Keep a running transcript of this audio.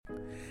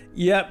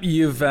Yep,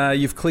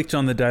 you've clicked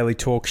on the Daily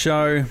Talk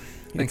Show.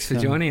 Thanks for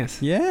joining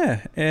us.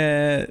 Yeah,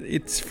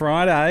 it's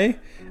Friday,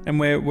 and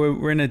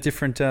we're in a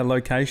different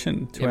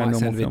location to our normal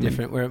sound a bit filming.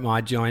 different. We're at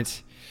my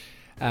joint,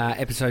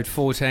 episode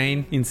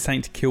 14 in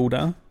St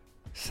Kilda,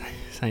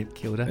 St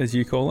Kilda, as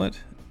you call it.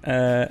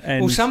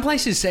 And well, some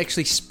places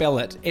actually spell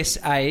it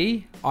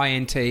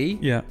S-A-I-N-T,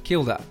 yeah,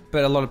 Kilda,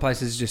 but a lot of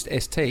places just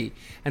S-T.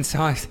 And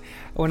so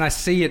when I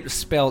see it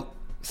spelt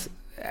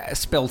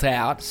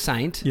out,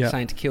 Saint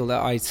Kilda,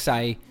 I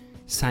say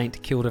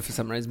St Kilda for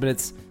some reason, but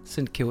it's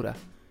St Kilda.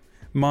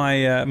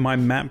 My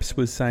maps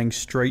was saying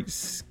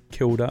Streets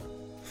Kilda.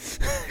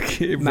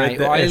 Mate,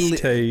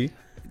 ST.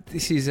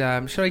 This is.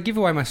 Should I give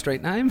away my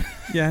street name?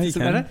 Yeah, you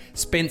can. Matter?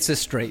 Spencer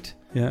Street.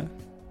 Yeah.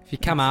 If you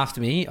come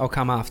after me, I'll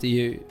come after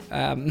you.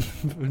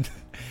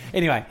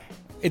 Anyway,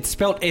 it's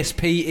spelt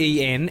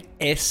S-P-E-N-S-E-R.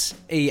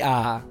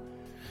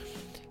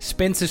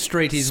 Spencer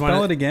Street is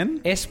Spell it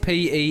again.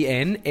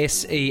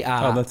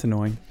 S-P-E-N-S-E-R. Oh, that's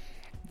annoying.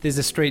 There's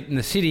a street in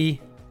the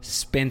city,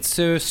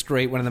 Spencer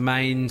Street, one of the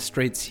main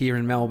streets here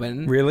in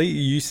Melbourne. Really?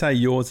 You say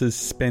yours is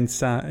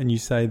Spencer, and you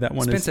say that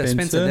one is Spencer?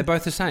 Spencer. They're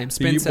both the same.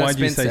 Spencer, Why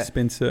do you say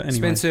Spencer anyway?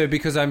 Spencer,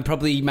 because I'm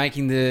probably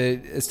making the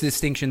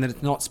distinction that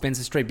it's not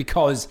Spencer Street,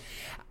 because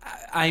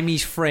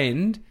Amy's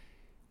friend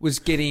was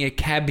getting a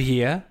cab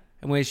here,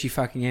 and where'd she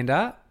fucking end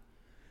up?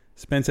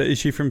 Spencer, is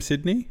she from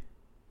Sydney?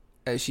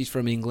 She's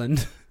from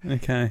England.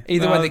 Okay.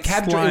 Either way,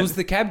 it was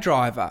the cab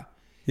driver.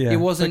 Yeah. It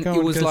wasn't. Like,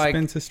 it was like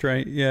Spencer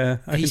Street. Yeah,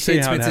 he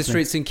said Spencer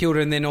Street, St Kilda,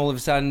 and then all of a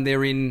sudden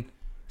they're in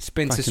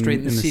Spencer Street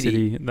in the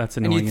city. That's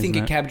annoying. And you'd think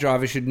isn't a cab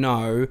driver should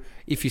know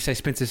if you say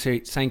Spencer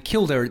Street, St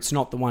Kilda, it's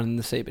not the one in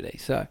the CBD.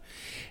 So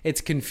it's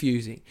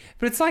confusing.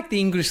 But it's like the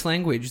English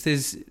language.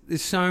 There's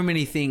so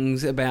many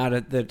things about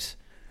it that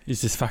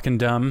is just fucking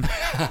dumb.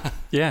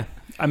 Yeah,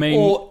 I mean,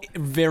 or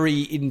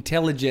very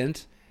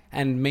intelligent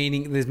and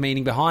meaning. There's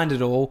meaning behind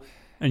it all,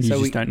 and you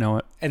just don't know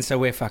it. And so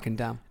we're fucking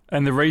dumb.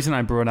 And the reason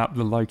I brought up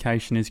the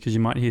location is because you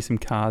might hear some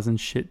cars and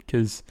shit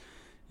because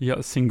you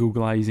got single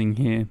glazing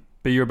here.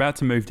 But you're about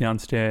to move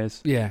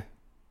downstairs. Yeah.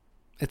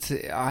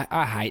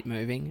 I hate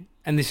moving.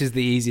 And this is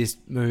the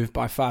easiest move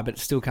by far, but it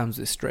still comes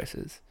with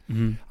stresses.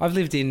 Mm-hmm. I've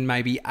lived in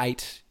maybe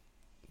 8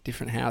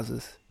 different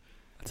houses.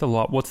 That's a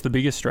lot. What's the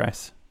biggest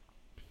stress?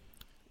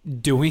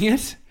 Doing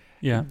it.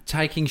 Yeah.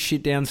 Taking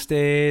shit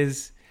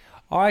downstairs.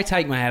 I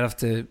take my hat off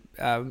to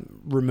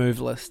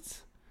removalists.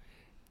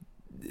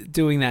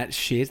 Doing that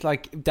shit,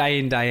 like day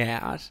in, day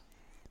out.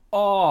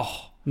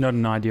 Oh. Not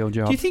an ideal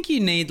job. Do you think you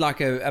need like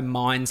a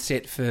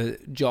mindset for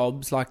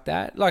jobs like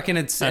that? Like, and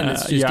it's just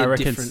I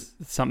reckon different.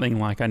 It's something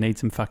like I need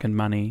some fucking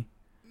money.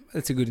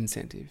 It's a good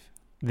incentive.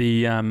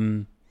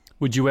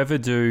 Would you ever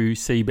do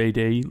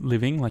CBD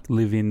living, like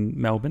live in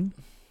Melbourne?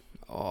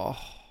 Oh,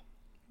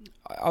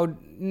 I would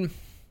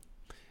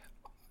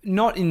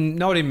not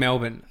in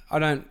Melbourne. I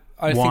don't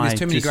think there's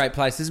too many great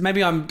places.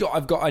 Maybe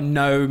I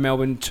know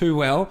Melbourne too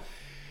well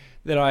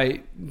that I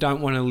don't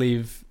want to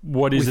live.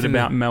 What is it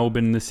about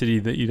Melbourne, the city,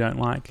 that you don't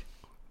like?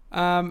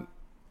 I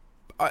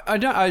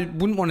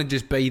wouldn't want to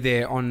just be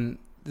there on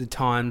the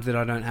times that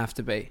I don't have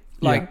to be.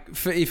 Like,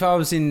 if I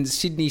was in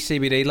Sydney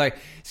CBD,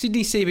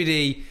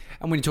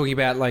 and when you're talking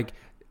about like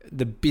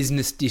the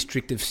business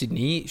district of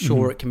Sydney,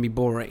 sure, it can be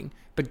boring.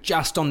 But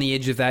just on the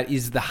edge of that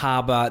is the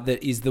harbour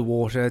that is the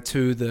water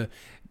to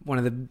one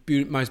of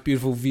the most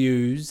beautiful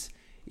views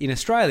in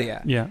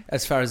Australia,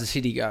 as far as the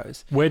city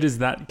goes. Where does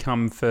that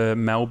come for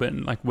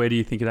Melbourne? Like, where do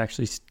you think it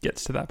actually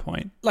gets to that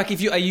point? Like,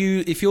 if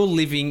you're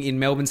living in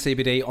Melbourne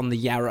CBD on the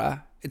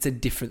Yarra, it's a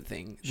different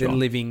thing than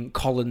living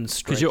Collins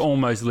Street. Because you're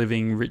almost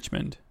living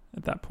Richmond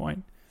at that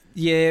point.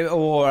 Yeah,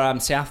 or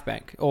South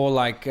Bank, or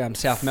like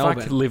South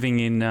Melbourne. Fuck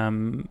living in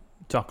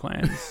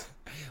Docklands.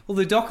 Well,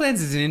 the Docklands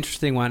is an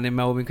interesting one in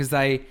Melbourne because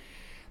they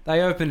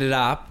opened it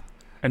up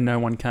and no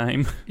one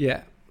came.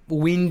 Yeah,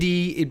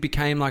 windy. It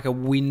became like a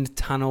wind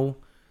tunnel.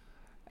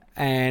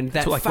 And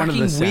that like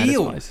fucking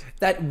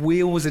that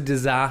wheel was a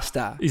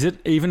disaster. Is it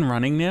even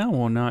running now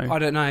or no? I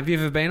don't know. Have you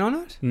ever been on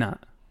it? No.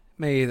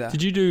 Me either.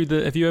 Did you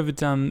have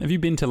you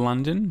been to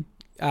London?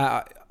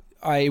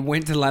 I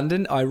went to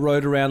London. I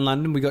rode around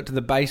London. We got to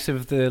the base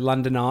of the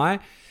London Eye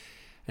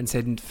and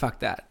said, fuck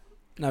that.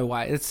 No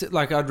way. It's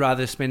like I'd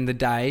rather spend the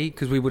day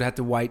because we would have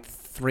to wait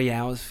 3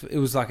 hours. It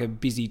was like a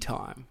busy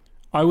time.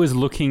 I was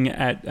looking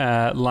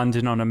at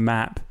London on a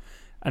map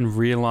and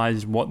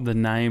realised what the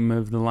name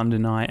of the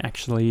London Eye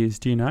actually is.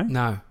 Do you know?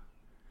 No.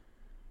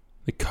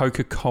 The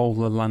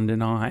Coca-Cola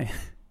London Eye.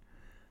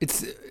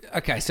 It's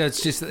okay, so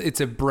it's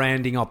a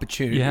branding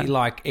opportunity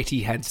like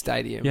Etihad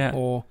Stadium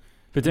or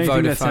but don't you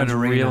think that sounds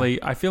Arena.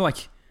 Really... I feel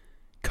like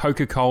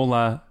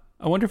Coca-Cola...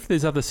 I wonder if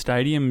there's other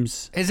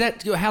stadiums... Is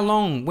that... How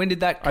long? When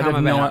did that come about?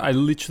 I don't know. I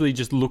literally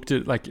just looked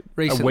at like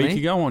recently? A week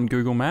ago on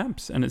Google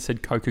Maps and it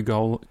said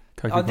Coca-Cola.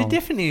 Oh, they're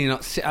definitely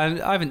not...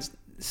 I haven't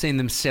seen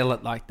them sell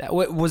it like that.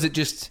 Was it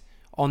just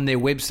on their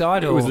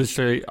website? Or? It was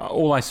literally...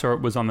 All I saw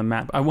it was on the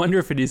map. I wonder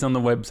if it is on the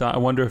website. I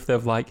wonder if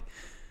they've like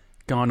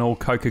gone all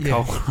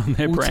Coca-Cola on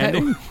their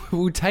branding.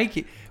 We'll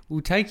take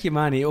your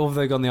money, or if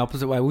they've gone the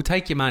opposite way. We'll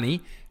take your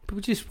money, People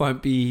just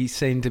won't be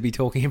seen to be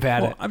talking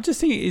about it. I'm just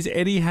thinking, is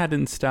Etihad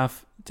and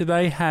stuff, do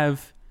they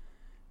have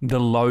the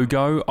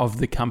logo of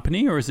the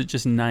company or is it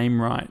just name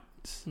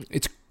rights?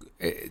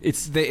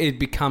 It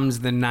becomes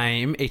the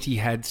name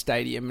Etihad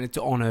Stadium and it's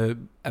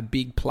on a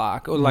big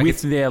plaque. Or like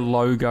with their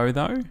logo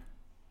though?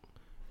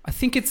 I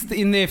think it's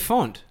in their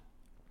font.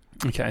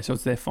 Okay, so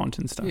it's their font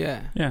and stuff.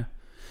 Yeah. Yeah.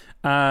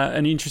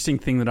 An interesting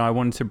thing that I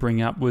wanted to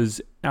bring up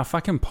was our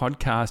fucking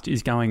podcast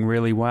is going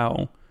really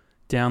well,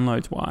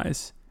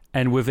 downloads-wise.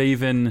 And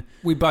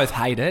we both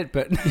hate it,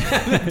 but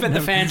but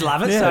the fans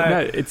love it.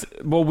 Yeah,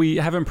 no, we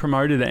haven't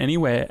promoted it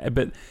anywhere,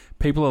 but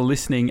people are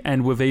listening,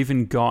 and we've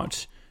even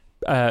got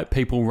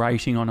people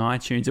rating on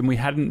iTunes, and we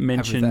hadn't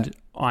mentioned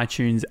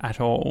iTunes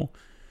at all.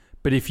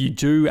 But if you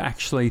do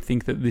actually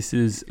think that this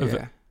is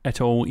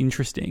at all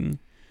interesting,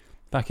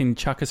 fucking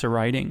chuck us a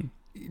rating.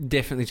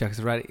 Definitely chuck us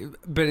a rating.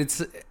 But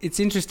it's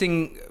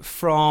interesting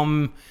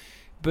from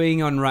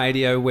being on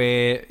radio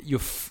where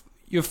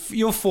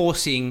you're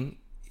forcing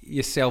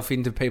yourself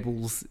into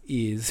people's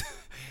ears.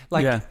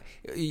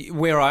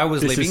 Where I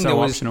was living, there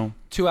was optional.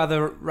 2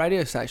 other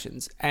radio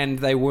stations, and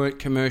they weren't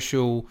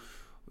commercial,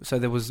 so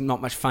there was not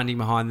much funding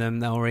behind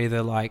them. They were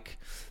either like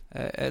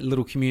a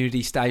little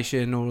community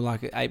station or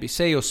like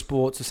ABC or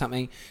sports or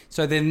something.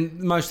 So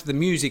then most of the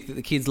music that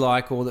the kids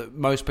like or that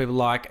most people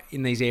like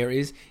in these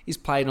areas is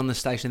played on the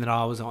station that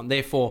I was on.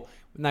 Therefore,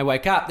 when they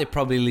wake up, they're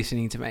probably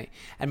listening to me.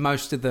 And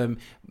most of them...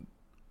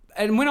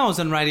 And when I was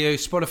on radio,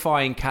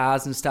 Spotify in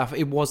cars and stuff,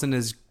 it wasn't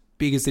as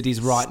big as it is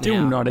right now.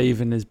 Still not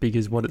even as big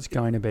as what it's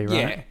going to be,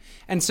 right? Yeah.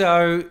 And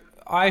so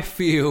I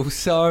feel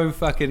so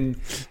fucking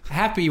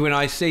happy when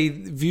I see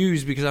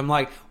views because I'm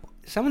like,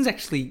 someone's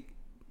actually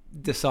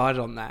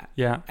decided on that.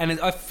 Yeah. And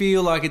I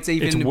feel like it's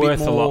even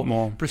worth a bit a lot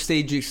more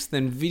prestigious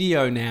than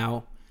video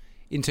now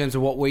in terms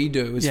of what we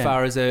do. As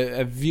far as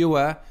a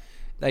viewer,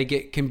 we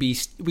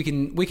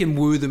can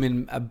woo them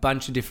in a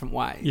bunch of different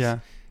ways. Yeah.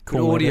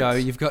 Cool. But audio,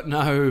 you've got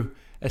no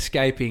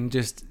escaping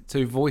just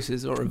 2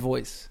 voices or a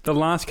voice. The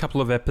last couple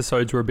of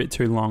episodes were a bit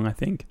too long, I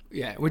think.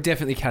 Yeah, we're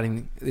definitely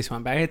cutting this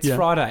one back. It's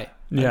Friday.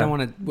 I don't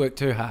want to work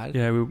too hard.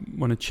 Yeah, we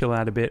want to chill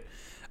out a bit.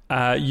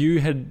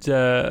 You had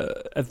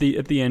at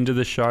the end of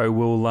the show,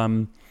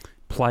 we'll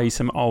play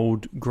some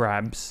old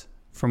grabs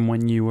from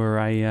when you were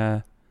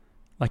a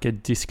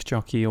disc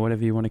jockey or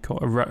whatever you want to call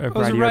it, a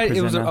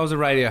radio presenter. I was a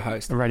radio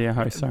host. A radio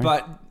host, sorry.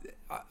 But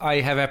I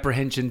have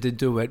apprehension to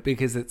do it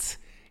because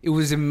it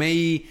was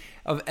me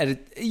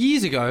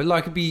years ago.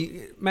 Like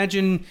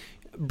imagine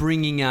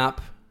bringing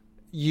up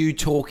you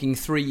talking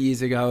 3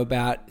 years ago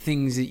about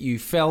things that you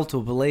felt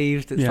or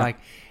believed. It's like,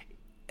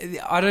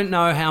 I don't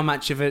know how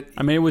much of it...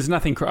 I mean, it was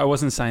nothing... I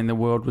wasn't saying the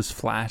world was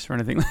flat or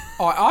anything.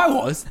 I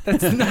was.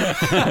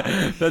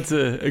 That's That's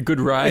a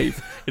good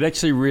rave. It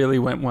actually really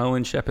went well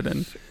in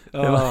Shepparton.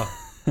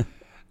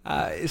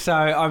 So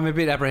I'm a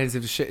bit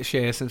apprehensive to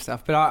share some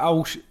stuff,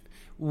 but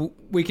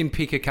we can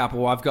pick a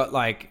couple. I've got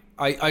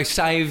I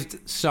saved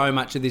so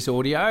much of this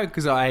audio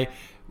because I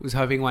was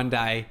hoping one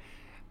day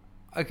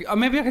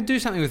maybe I could do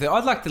something with it.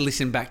 I'd like to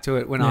listen back to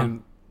it when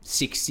I'm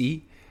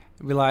 60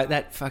 and be like,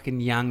 that fucking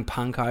young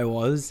punk I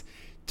was,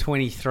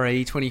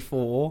 23,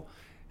 24,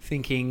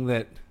 thinking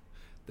that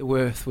the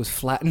earth was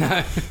flat.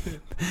 No.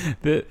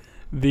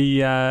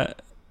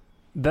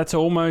 That's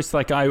almost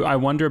like I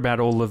wonder about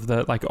all of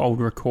the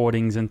old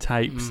recordings and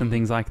tapes and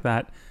things like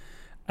that.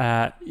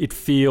 It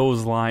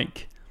feels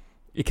like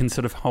it can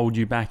sort of hold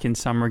you back in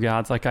some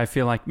regards. Like I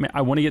feel like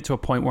I want to get to a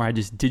point where I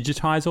just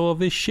digitize all of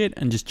this shit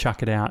and just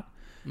chuck it out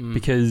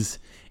because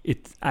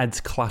it adds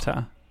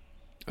clutter.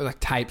 Like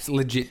tapes,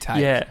 legit tapes.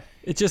 Yeah.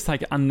 It's just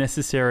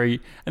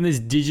unnecessary. And there's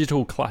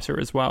digital clutter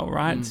as well,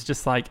 right? It's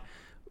just I've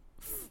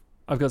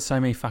got so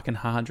many fucking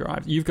hard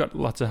drives. You've got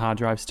lots of hard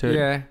drives too.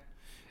 Yeah.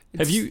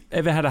 Have you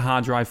ever had a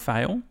hard drive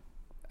fail?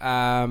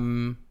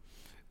 I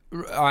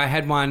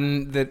had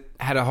one that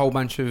had a whole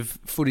bunch of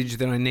footage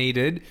that I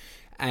needed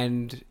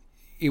and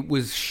it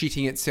was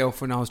shitting itself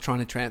when I was trying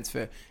to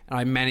transfer and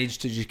I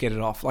managed to just get it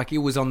off. It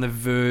was on the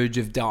verge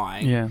of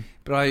dying. Yeah.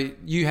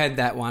 But you had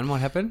that one.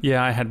 What happened?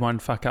 Yeah, I had one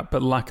fuck up,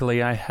 but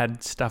luckily I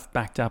had stuff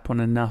backed up on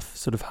enough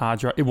sort of hard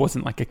drive. It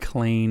wasn't a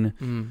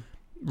clean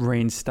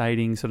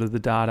reinstating sort of the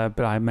data,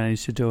 but I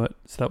managed to do it.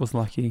 So that was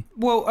lucky.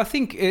 Well, I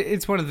think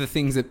it's one of the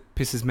things that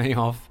pisses me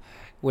off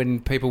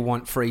when people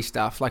want free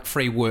stuff, like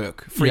free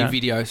work, free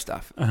video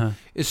stuff.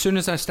 As soon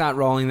as I start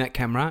rolling that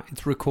camera,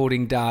 it's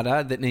recording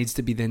data that needs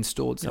to be then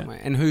stored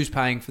somewhere. And who's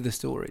paying for the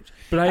storage?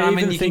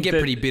 But you can get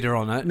pretty bitter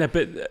on it. No,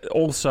 but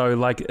also,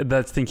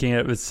 that's thinking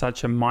it was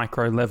such a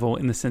micro level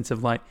in the sense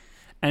of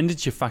and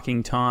it's your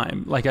fucking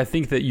time. I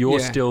think that you're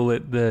still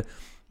at the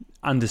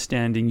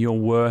understanding your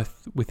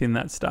worth within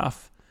that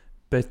stuff.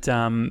 But,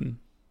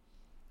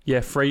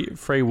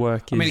 free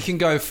work is... it can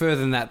go further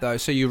than that, though.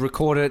 So you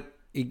record it,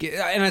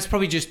 and it's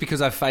probably just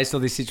because I've faced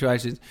all these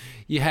situations.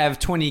 You have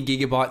 20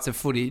 gigabytes of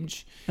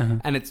footage,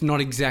 and it's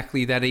not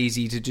exactly that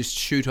easy to just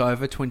shoot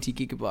over 20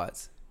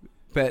 gigabytes.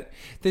 But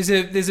there's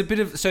a bit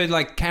of...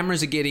 So,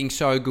 cameras are getting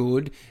so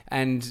good,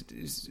 and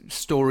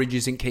storage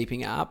isn't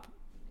keeping up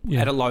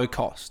at a low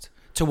cost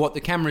to what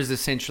the camera's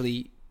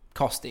essentially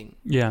costing.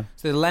 Yeah.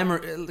 So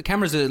the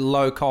cameras are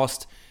low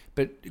cost,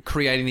 but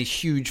creating these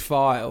huge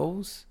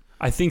files.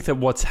 I think that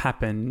what's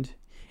happened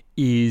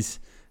is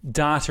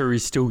data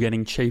is still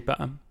getting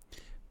cheaper,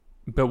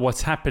 but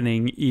what's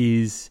happening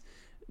is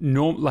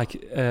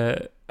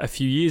a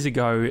few years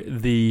ago,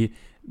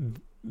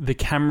 the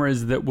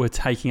cameras that were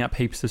taking up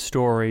heaps of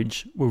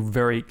storage were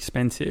very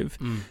expensive.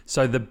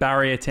 So the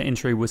barrier to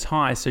entry was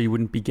high, so you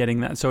wouldn't be getting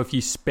that. So if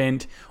you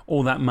spent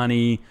all that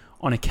money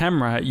on a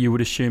camera, you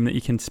would assume that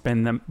you can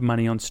spend that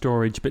money on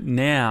storage. But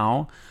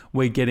now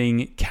we're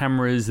getting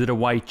cameras that are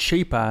way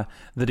cheaper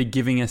that are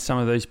giving us some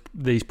of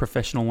these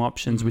professional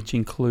options, which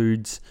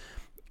includes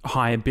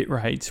higher bit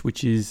rates,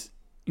 which is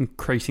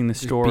increasing the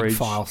storage. Big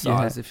file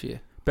size, if you...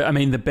 But I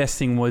mean, the best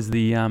thing was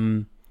the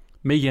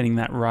me getting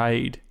that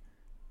RAID.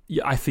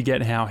 I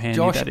forget how handy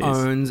that is. Josh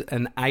owns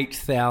an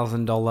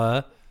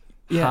 $8,000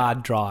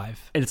 hard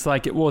drive. It's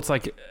like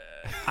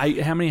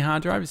how many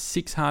hard drives?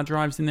 6 hard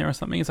drives in there or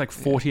something. It's like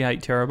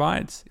 48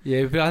 terabytes.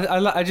 Yeah, but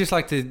I just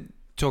like to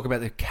talk about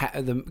the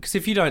because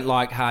if you don't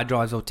like hard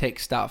drives or tech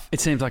stuff,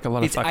 it seems like a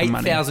lot of fucking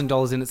money. It's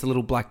 $8,000 and it's a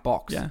little black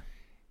box. Yeah.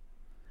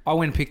 I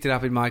went and picked it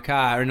up in my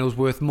car and it was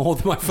worth more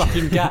than my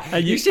fucking car.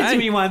 You said to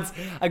me once,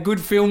 a good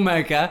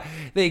filmmaker,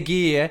 their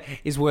gear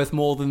is worth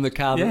more than the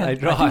car that they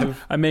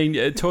drive. I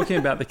mean, talking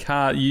about the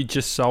car, you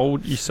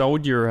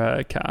sold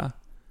your car.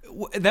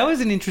 That was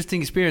an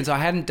interesting experience. I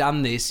hadn't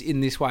done this in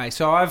this way.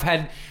 So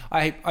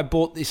I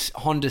bought this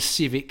Honda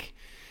Civic.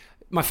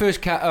 My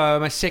first car,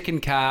 my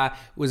second car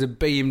was a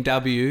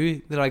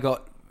BMW that I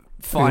got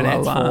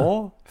finance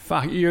for.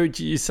 Fuck,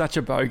 you're such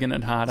a bogan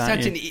at heart,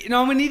 aren't you?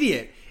 No, I'm an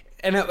idiot.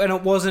 And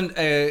it wasn't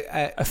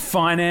a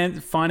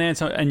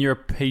finance, and you're a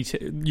PT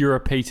at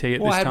this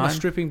time. I had my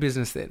stripping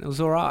business then. It was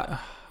all right.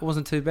 It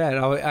wasn't too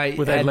bad.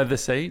 Were they leather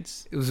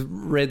seats? It was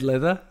red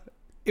leather.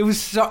 It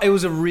was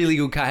a really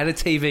good car. It had a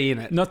TV in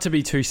it. Not to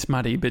be too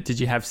smutty, but did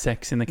you have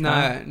sex in the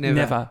car? No,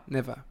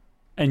 never.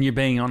 And you're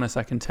being honest,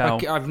 I can tell.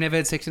 I've never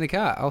had sex in a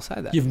car. I'll say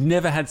that. You've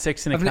never had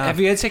sex in a car? Have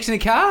you had sex in a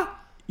car?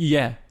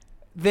 Yeah.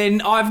 Then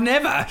I've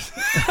never.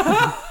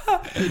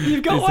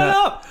 You've got one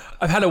up.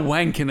 I've had a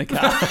wank in a car.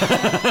 I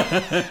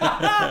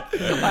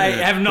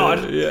have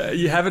not. Yeah,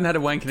 you haven't had a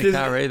wank in a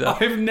car either.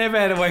 I've never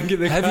had a wank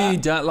in the car. Have you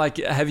done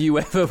have you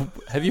ever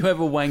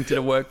wanked at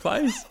a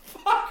workplace?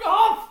 Fuck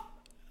off.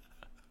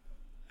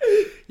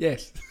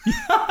 Yes.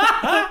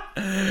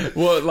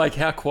 Well,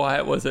 how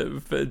quiet was it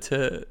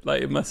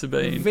it must have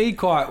been very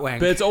quiet wank.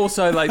 But it's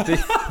also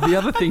the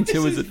other thing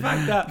too is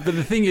but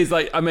the thing is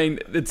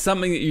it's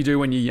something that you do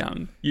when you're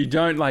young. You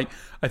don't I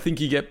think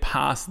you get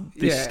past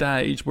this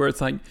stage where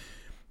it's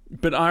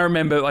but I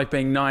remember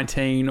being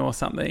 19 or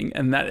something,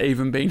 and that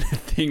even being a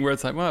thing where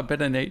it's well, I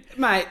better need.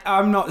 Mate,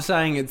 I'm not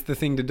saying it's the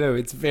thing to do.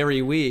 It's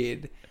very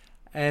weird.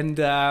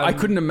 And I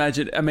couldn't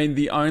imagine. I mean,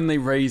 the only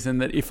reason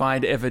that if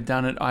I'd ever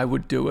done it, I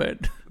would do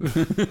it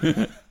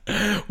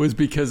was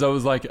because I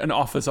was an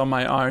office on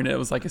my own. It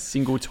was a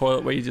single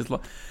toilet where you just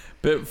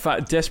but for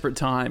desperate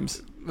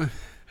times.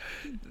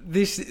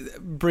 This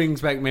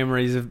brings back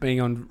memories of being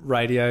on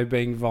radio,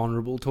 being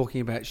vulnerable, talking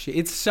about shit.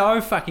 It's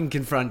so fucking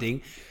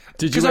confronting.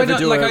 Did you ever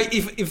do it?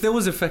 If there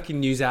was a fucking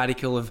news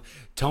article of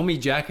Tommy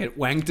Jackett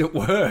wanked at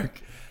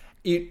work,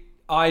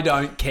 I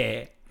don't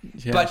care.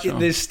 Yeah, but sure.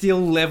 There's still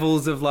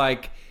levels of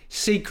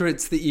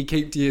secrets that you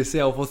keep to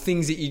yourself or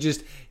things that you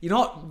don't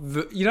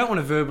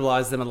want to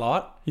verbalize them a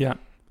lot. Yeah.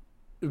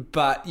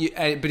 But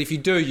if you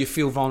do, you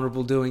feel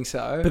vulnerable doing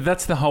so. But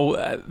that's the whole.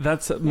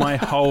 That's my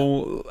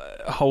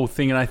whole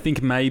thing, and I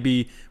think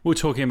maybe we're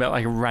talking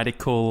about a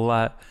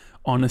radical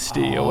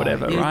honesty or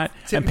whatever, right?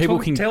 And people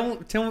can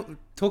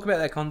talk about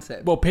that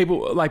concept. Well,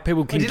 people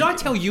can. Did I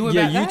tell you about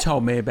that? Yeah, you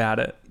told me about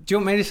it. Do you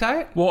want me to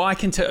say it? Well, I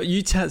can tell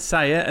you.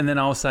 Say it, and then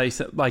I'll say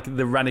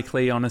the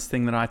radically honest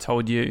thing that I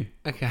told you.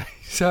 Okay,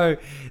 so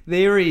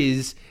there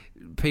is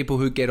people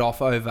who get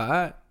off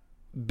over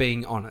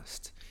being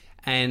honest.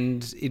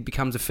 And it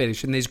becomes a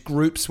fetish. And there's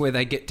groups where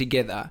they get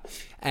together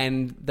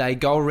and they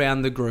go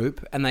around the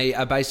group and they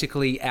are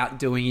basically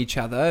outdoing each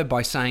other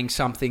by saying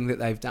something that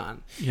they've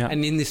done. Yeah.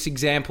 And in this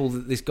example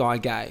that this guy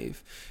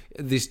gave,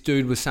 this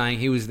dude was saying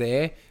he was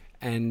there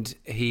and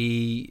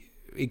he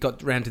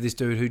got around to this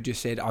dude who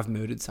just said, "I've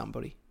murdered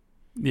somebody."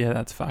 Yeah,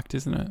 that's fucked,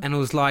 isn't it? And it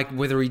was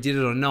whether he did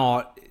it or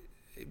not,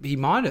 he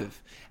might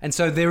have. And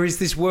so there is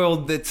this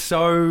world that's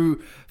so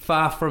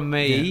far from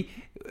me. Yeah.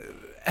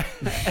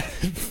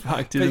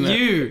 Fucked, isn't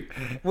it?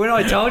 When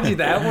I told you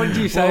that, what did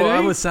you say to me?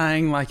 I was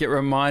saying it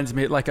reminds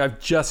me, I've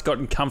just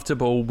gotten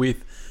comfortable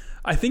with,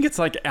 I think it's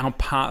our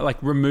part,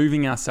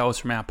 removing ourselves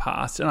from our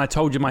past. And I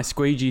told you my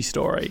squeegee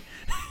story.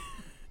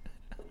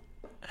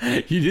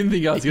 You didn't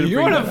think I was going to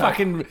bring that up.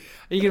 Are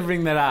you going to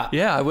bring that up?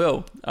 Yeah, I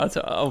will.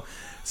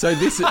 So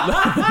this is,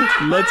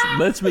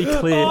 let's be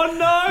clear.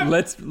 Oh no!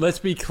 Let's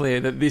be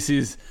clear that this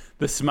is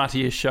the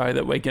smuttiest show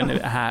that we're going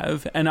to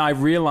have, and I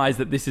realise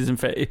that this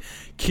isn't fair.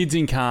 Kids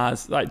in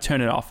cars,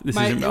 turn it off. This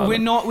isn't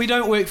relevant. We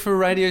don't work for a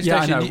radio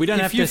station. Yeah, I know. We don't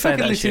have to say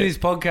that listen shit. to this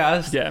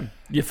podcast,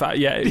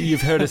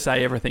 You've heard us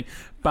say everything.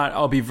 But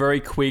I'll be very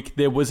quick.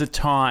 There was a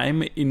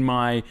time in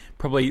my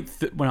probably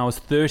when I was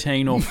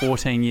 13 or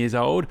 14 years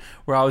old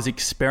where I was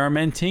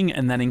experimenting,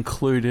 and that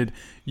included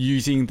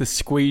using the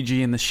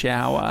squeegee in the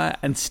shower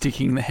and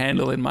sticking the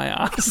handle in my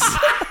ass.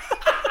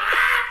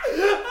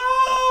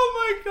 Oh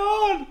my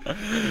God.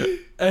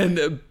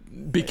 And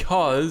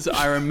because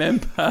I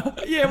remember...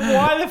 Yeah,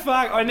 why the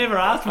fuck? I never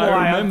asked why.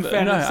 I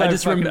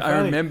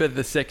remember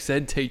the sex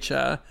ed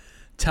teacher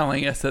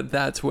telling us that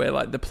that's where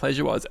like the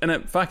pleasure was, and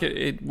it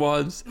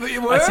was.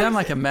 I sound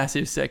like a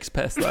massive sex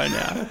pest though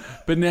now,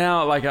 but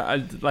now like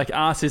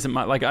ass isn't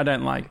my like I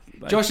don't like.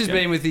 Josh has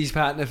been with his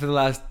partner for the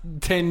last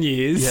 10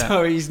 years,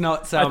 so he's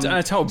not some.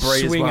 I told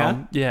Bree swinger. as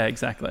well. Yeah,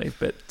 exactly,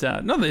 but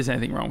not that there's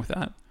anything wrong with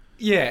that.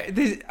 Yeah,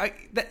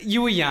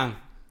 you were young.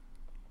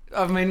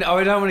 I mean,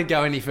 I don't want to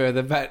go any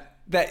further, but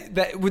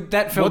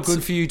that felt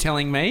good for you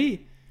telling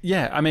me.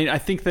 Yeah, I mean, I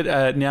think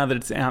that now that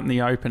it's out in the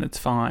open, it's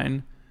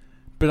fine.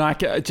 But I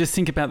just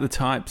think about the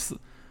types.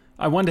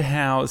 I wonder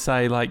how,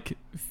 say, like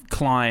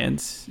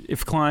clients,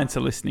 if clients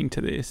are listening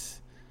to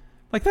this,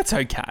 like that's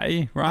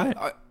okay, right?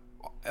 I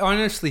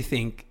honestly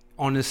think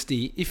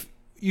honesty. If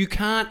you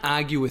can't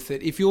argue with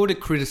it, if you're to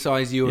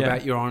criticise you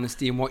about your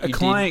honesty and what you did, a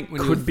client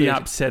could be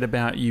upset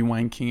about you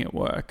wanking at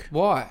work.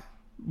 Why?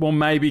 Well,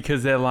 maybe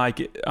because they're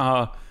like,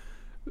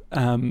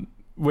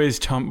 where's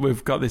Tom?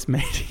 We've got this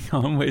meeting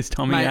on. Where's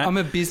Tommy at? I'm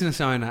a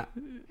business owner.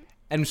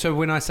 And so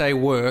when I say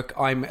work,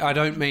 I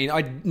don't mean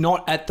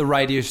not at the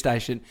radio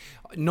station,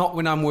 not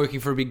when I'm working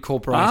for a big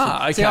corporation.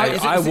 Ah, okay.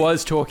 I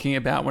was talking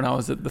about when I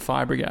was at the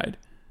fire brigade.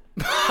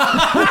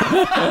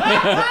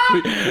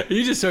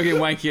 You're just talking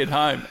wanky at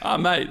home. Oh,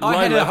 mate,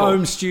 I had a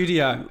home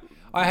studio.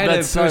 I had a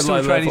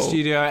personal training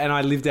studio, and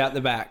I lived out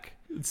the back.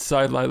 It's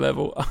so low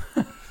level.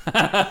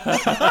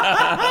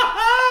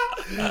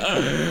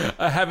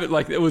 I have it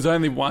like it was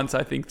only once,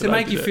 I think. To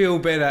make you feel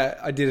better,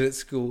 I did it at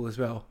school as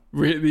well.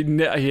 Really?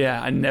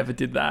 Yeah, I never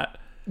did that.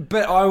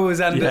 But I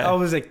was I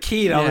was a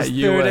kid. I was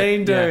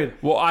 13, dude. Yeah.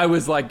 Well, I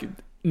was like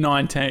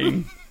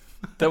 19.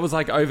 That was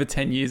like over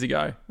 10 years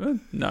ago. Well,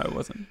 no, it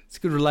wasn't. It's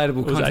good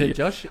relatable content,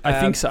 Josh. I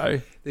think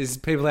so. There's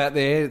people out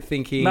there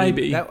thinking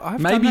maybe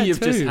you've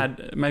just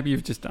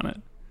done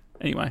it.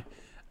 Anyway,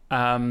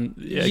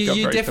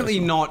 you're definitely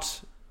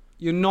not.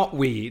 You're not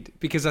weird,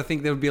 because I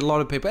think there would be a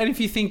lot of people. And if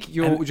you think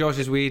Josh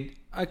is weird,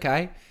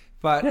 okay.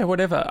 But yeah,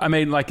 whatever. I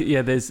mean, like,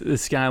 yeah, there's the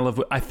scale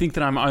of... I think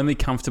that I'm only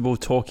comfortable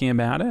talking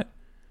about it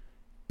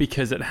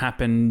because it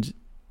happened,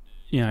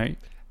 8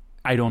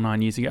 or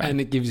 9 years ago. And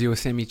it gives you a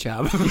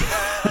semi-chub.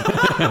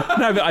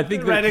 No, but I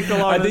think that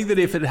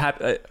if it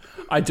happened...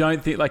 I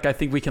don't think... Like, I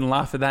think we can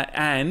laugh at that.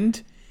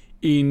 And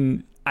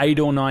in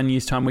 8 or 9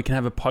 years' time, we can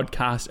have a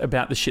podcast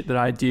about the shit that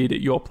I did at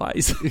your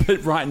place.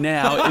 But right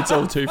now, it's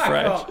all too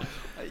fresh.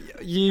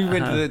 You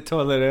went to the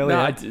toilet earlier.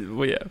 No, I did.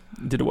 Well, yeah,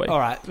 did a week. All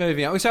right,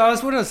 moving on. So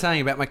what I was saying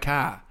about my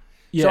car.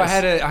 Yes. So I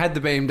had the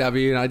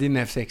BMW, and I didn't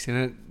have sex in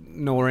it,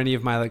 nor any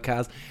of my other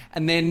cars.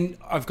 And then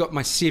I've got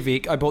my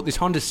Civic. I bought this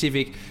Honda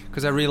Civic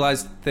because I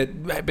realised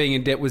that being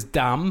in debt was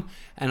dumb,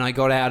 and I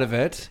got out of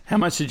it. How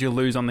much did you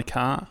lose on the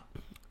car?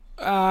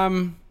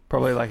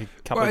 Probably like a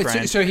couple of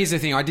grand. So here's the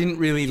thing: I didn't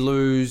really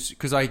lose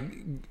because I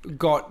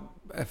got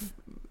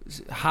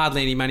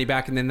hardly any money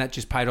back, and then that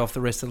just paid off the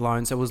rest of the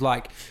loan. So it was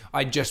like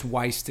I just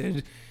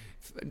wasted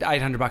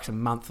 $800 a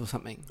month or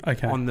something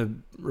on the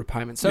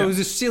repayment. So it was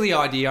a silly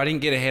idea. I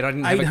didn't get ahead. I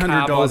didn't have a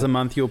car. $800 a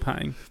month you're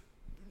paying?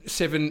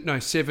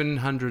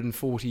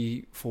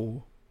 $744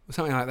 or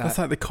something like that. That's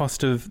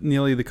like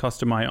nearly the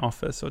cost of my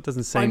office. So it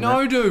doesn't seem. I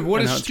know, dude.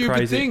 What a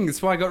stupid thing.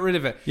 That's why I got rid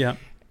of it. Yeah.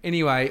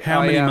 Anyway,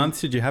 how many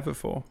months did you have it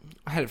for?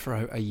 I had it for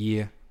a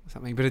year.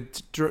 Something, but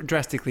it's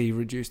drastically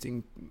reduced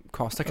in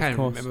cost. I can't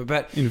even remember,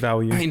 but in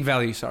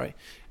value, sorry.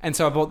 And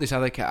so I bought this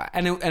other car,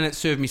 and it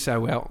served me so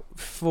well,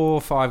 $4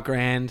 or $5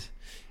 grand,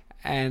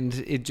 and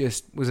it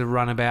just was a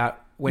runabout,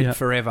 went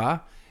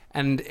forever.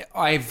 And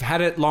I've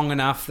had it long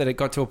enough that it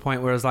got to a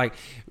point where I was like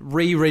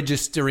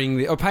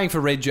re-registering or paying for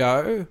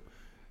Rego,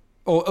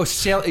 or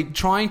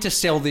trying to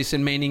sell this,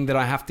 and meaning that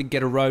I have to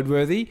get a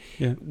roadworthy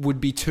would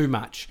be too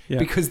much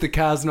because the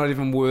car's not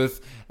even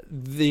worth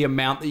the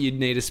amount that you'd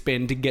need to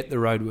spend to get the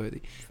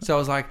roadworthy. So I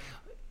was like,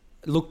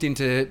 looked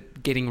into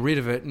getting rid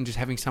of it and just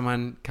having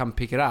someone come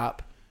pick it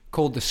up,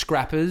 called the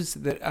Scrappers,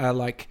 that are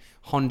like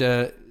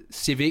Honda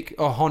Civic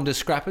or Honda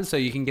Scrappers, so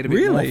you can get a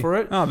bit more for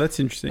it. Oh, that's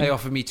interesting. They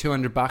offered me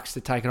 $200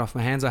 to take it off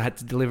my hands. I had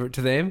to deliver it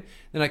to them.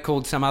 Then I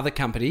called some other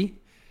company,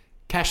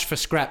 Cash for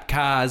Scrap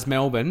Cars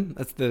Melbourne.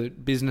 That's the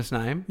business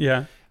name.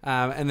 Yeah.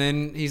 And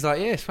then he's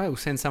like, yes, we'll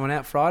send someone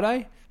out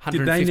Friday.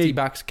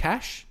 $150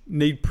 cash.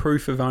 Need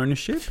proof of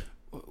ownership?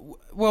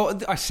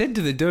 Well, I said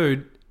to the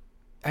dude,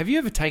 have you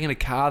ever taken a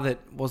car that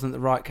wasn't the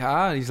right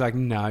car? And he's like,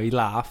 no. He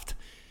laughed.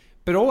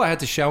 But all I had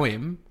to show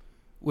him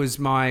was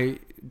my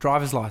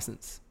driver's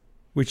license.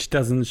 Which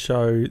doesn't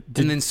show...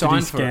 Did he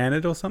scan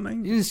it or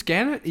something? He didn't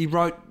scan it. He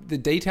wrote the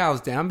details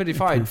down. But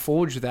if I had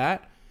forged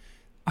that...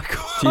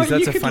 Jeez,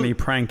 that's a funny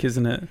prank,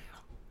 isn't it?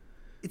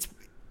 It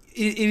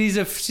is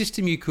a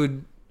system you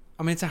could...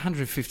 I mean, it's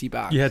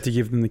 $150. You had to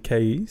give them the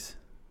keys?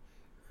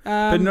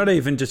 But not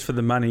even just for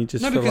the money,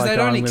 just for because like, they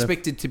don't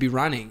expect it to be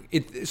running.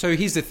 So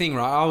here's the thing,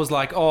 right? I was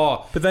like,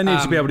 but they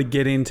need to be able to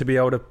get in to be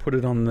able to put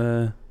it on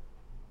the...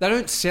 They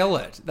don't sell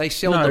it. They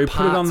sell the parts. No,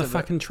 put it on the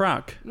fucking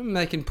truck.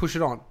 They can push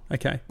it on.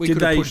 Okay.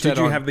 Did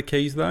you have the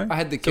keys though? I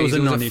had the keys.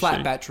 It was a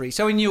flat battery.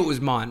 So he knew it was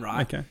mine,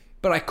 right? Okay.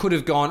 But I could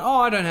have gone,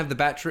 I don't have the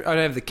battery. I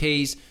don't have the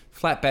keys.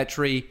 Flat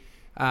battery.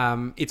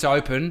 It's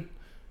open.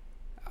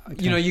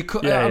 Okay. You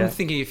could. I'm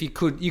thinking if you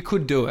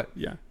could do it.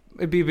 Yeah.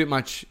 It'd be a bit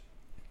much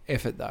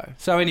effort though.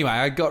 So anyway,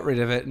 I got rid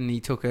of it and he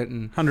took it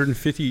and...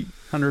 $150.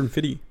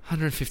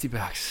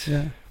 $150. Yeah.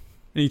 And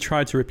he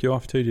tried to rip you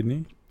off too, didn't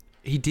he?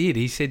 He did.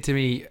 He said to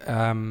me,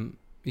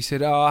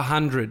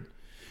 100.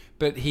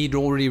 But he'd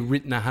already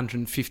written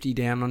 150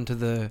 down onto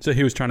the... So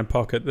he was trying to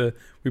pocket the...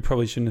 We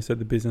probably shouldn't have said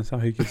the business. Oh,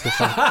 who gives a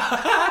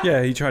fuck?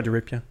 Yeah, he tried to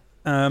rip you.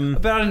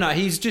 But I don't know.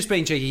 He's just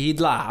being cheeky. He'd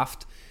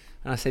laughed.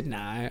 And I said, no,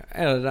 I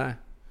don't know.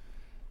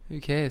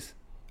 Who cares?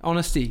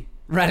 Honesty.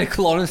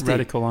 Radical honesty.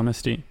 Radical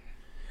honesty.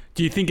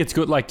 Do you think it's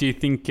good? Like, do you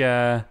think...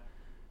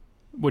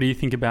 what do you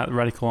think about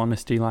radical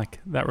honesty like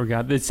that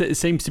regard? It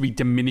seems to be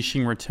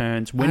diminishing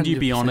returns. When 100%. Do you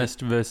be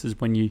honest versus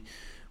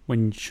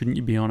when shouldn't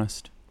you be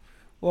honest?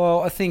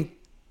 Well, I think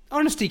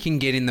honesty can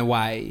get in the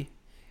way.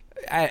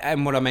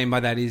 And what I mean by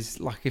that is,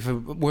 like, if a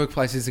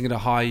workplace isn't going to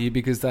hire you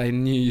because they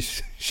knew you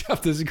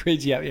shoved a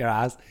squeegee up your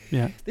ass,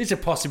 there's a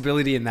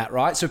possibility in that,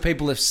 right? So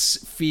people are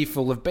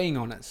fearful of being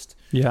honest.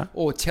 Yeah.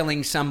 Or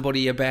telling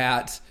somebody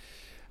about...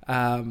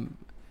 I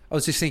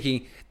was just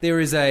thinking, there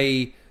is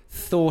a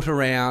thought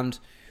around...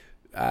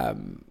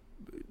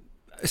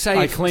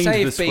 say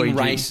if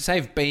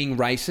being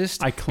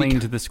racist... I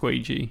cleaned the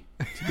squeegee,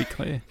 to be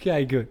clear.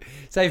 Okay, good.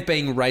 Say if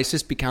being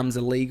racist becomes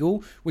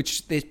illegal,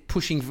 which they're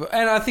pushing for...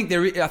 And I think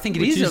it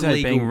is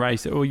illegal. Being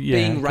racist. Oh, yeah,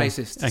 being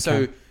racist. Okay.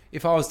 So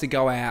if I was to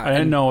go out... I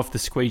don't know if the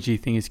squeegee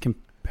thing is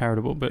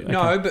comparable, but... Okay.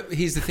 No, but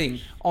here's the thing.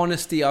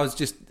 Honesty, I was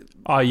just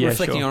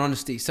reflecting on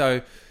honesty.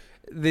 So...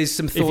 There's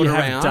some thought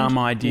around dumb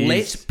ideas.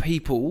 Let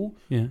people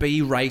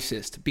be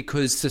racist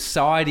because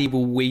society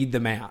will weed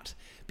them out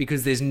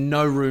because there's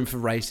no room for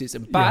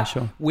racism. But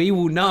we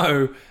will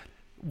know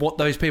what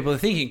those people are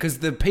thinking because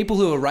the people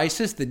who are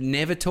racist that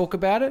never talk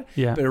about it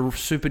but are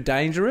super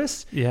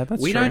dangerous,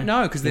 we don't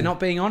know because they're not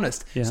being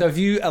honest. Yeah. So if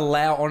you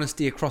allow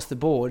honesty across the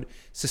board,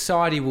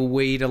 society will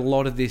weed a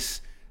lot of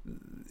this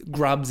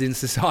grubs in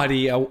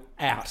society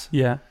out.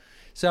 Yeah.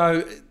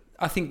 So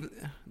I think...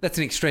 That's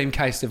an extreme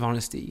case of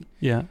honesty.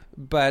 Yeah.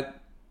 But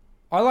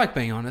I like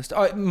being honest.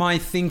 My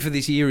thing for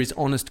this year is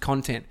honest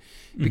content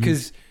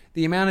because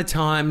the amount of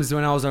times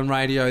when I was on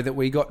radio that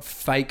we got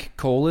fake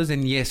callers,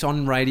 and yes,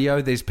 on radio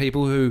there's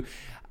people who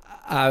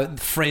are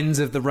friends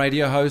of the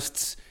radio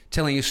hosts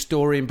telling a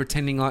story and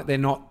pretending like they're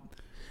not...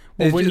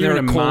 Well, when you're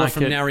a caller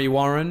from Narre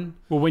Warren.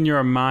 Well, when you're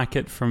a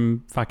market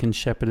from fucking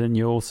Shepparton,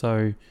 you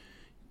also...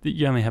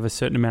 You only have a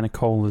certain amount of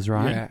callers,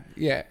 right?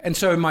 Yeah. And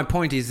so my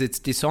point is it's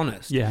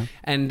dishonest. Yeah.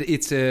 And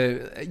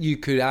you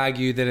could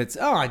argue that it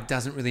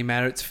doesn't really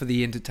matter. It's for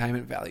the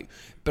entertainment value.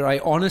 But I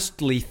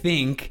honestly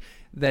think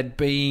that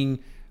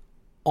being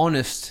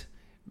honest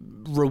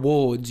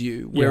rewards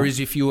you. Whereas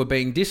if you were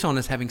being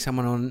dishonest, having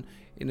someone on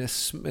in a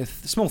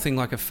small thing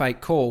like a fake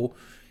call,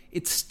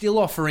 it's still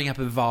offering up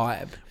a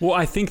vibe. Well,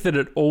 I think that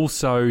it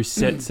also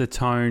sets a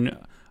tone.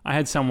 I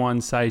had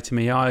someone say to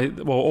me,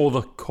 all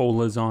the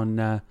callers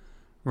on...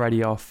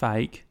 radio are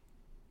fake.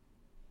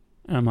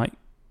 And I'm like,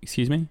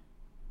 excuse me?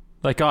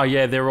 Like, oh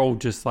yeah, they're all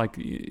just like,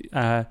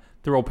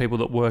 they're all people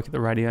that work at the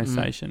radio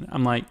station.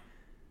 I'm like,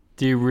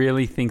 do you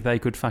really think they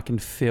could fucking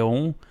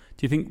fill?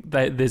 Do you think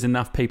there's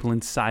enough people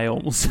in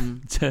sales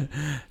to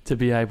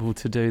be able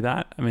to do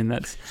that? I mean,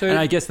 and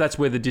I guess that's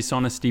where the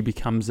dishonesty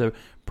becomes a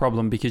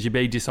problem because you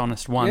be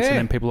dishonest once and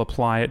then people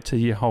apply it to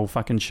your whole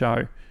fucking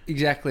show.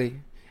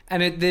 Exactly.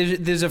 And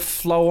there's a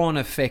flow-on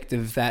effect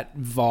of that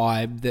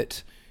vibe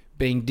that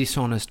being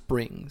dishonest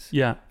brings.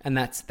 Yeah. And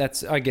that's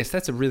I guess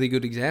that's a really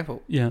good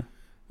example. Yeah.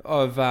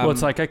 Of well,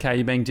 it's like, okay,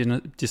 you're being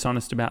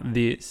dishonest about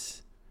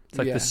this. It's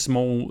like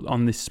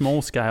on this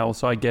small scale,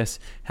 so I guess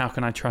how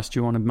can I trust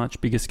you on a much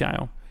bigger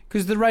scale?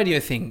 Because the radio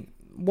thing,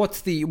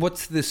 what's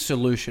the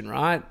solution,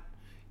 right?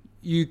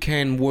 You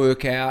can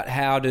work out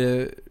how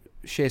to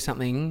share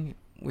something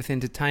with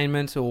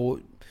entertainment or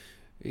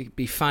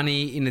be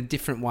funny in a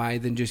different way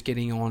than just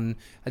getting on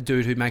a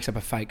dude who makes up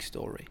a fake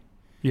story.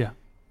 Yeah.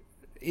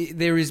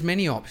 There is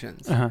many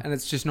options, and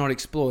it's just not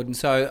explored.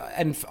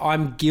 And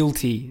I'm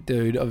guilty,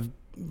 dude, of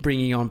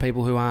bringing on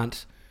people who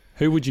aren't.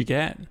 Who would you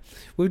get?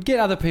 We would get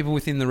other people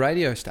within the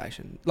radio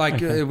station,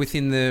 like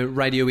within the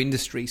radio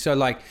industry. So,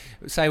 like,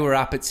 say we're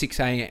up at 6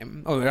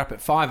 a.m. or we're up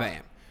at 5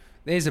 a.m.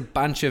 There's a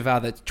bunch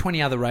of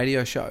 20 other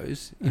radio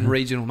shows in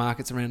regional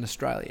markets around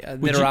Australia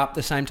that are up at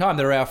the same time.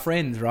 They're our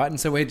friends, right? And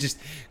so we're just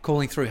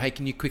calling through, hey,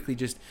 can you quickly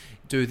just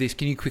do this?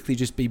 Can you quickly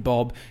just be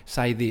Bob,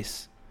 say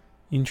this?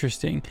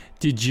 Interesting.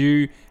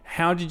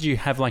 How did you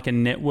have like a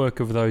network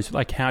of those?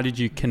 Like, how did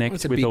you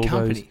connect with all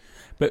those?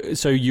 But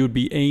so you would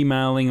be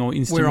emailing or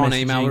instant messaging? We're on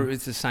email.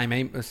 It's the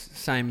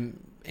same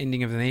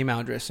ending of an email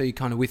address. So you're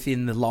kind of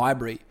within the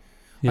library.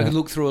 I could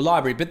look through a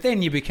library, but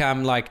then you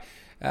become like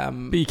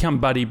But you come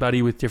buddy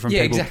with different people.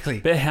 Yeah, exactly.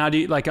 But how do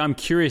you, like, I'm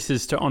curious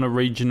as to, on a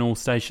regional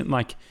station,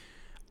 like,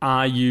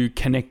 are you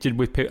connected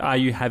with people? Are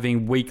you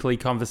having weekly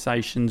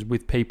conversations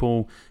with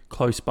people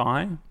close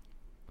by?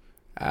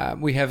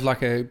 We have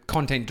like a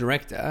content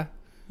director.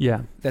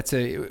 Yeah. That's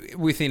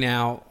within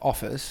our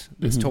office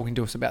that's talking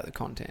to us about the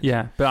content.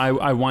 Yeah. But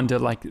I wonder,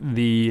 like,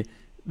 the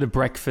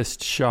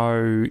breakfast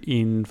show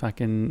in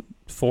fucking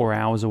 4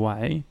 hours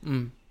away,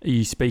 are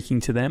you speaking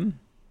to them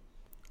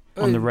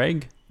on the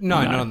reg?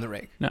 No, not on the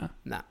reg. No.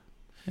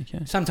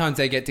 Okay. Sometimes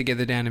they get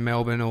together down in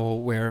Melbourne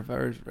or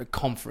wherever, a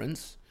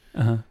conference.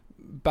 Uh-huh.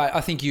 But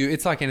I think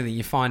it's like anything.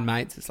 You find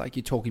mates. It's like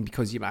you're talking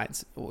because you're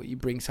mates, or you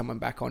bring someone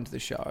back onto the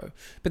show.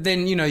 But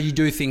then, you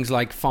do things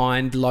like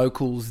find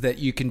locals that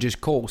you can just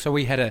call. So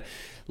we had a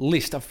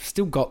list. I've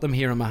still got them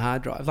here on my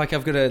hard drive. Like,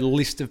 I've got a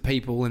list of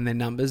people and their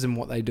numbers and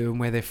what they do and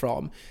where they're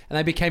from. And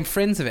they became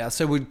friends of ours.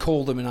 So we'd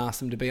call them and ask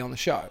them to be on the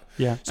show.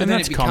 Yeah. So then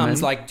it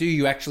becomes like, do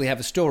you actually have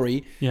a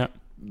story? Yeah.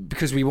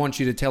 Because we want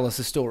you to tell us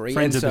a story.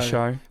 Friends of the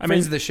show.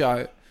 Friends of the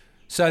show.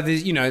 So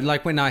there's,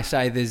 like when I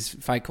say there's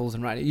fake calls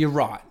and radio, you're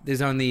right.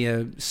 There's only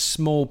a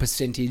small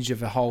percentage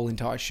of a whole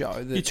entire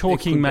show. You're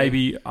talking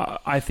maybe,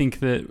 I think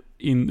that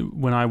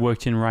when I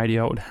worked in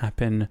radio, it would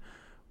happen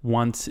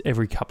once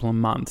every couple of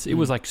months. It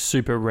was like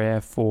super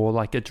rare for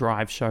like a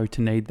drive show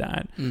to need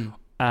that.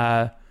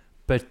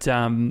 But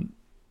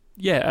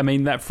yeah, I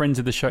mean, that Friends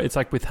of the Show, it's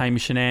like with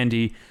Hamish and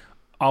Andy,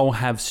 I'll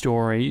have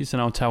stories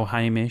and I'll tell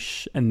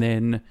Hamish, and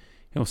then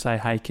he'll say,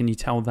 hey, can you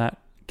tell that?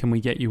 Can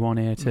we get you on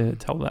air to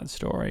tell that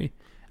story?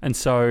 And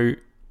so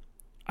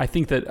I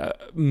think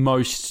that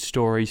most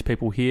stories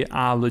people hear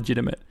are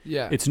legitimate.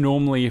 Yeah. It's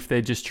normally if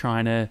they're just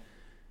trying to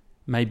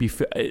maybe...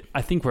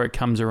 I think where it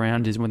comes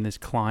around is when there's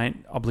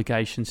client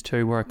obligations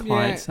too, where a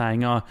client's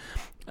saying,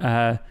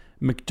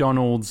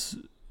 McDonald's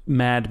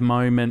mad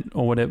moment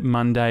or whatever,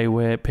 Monday,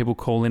 where people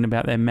call in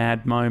about their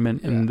mad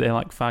moment and they're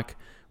like, fuck,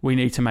 we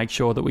need to make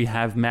sure that we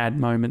have mad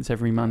moments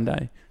every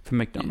Monday for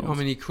McDonald's. I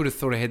mean, you could have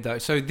thought ahead though.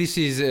 So this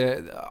is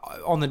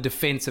on the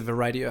defence of a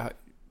radio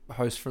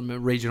host from a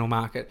regional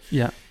market.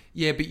 Yeah.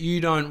 Yeah, but you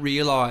don't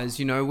realise,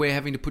 we're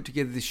having to put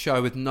together this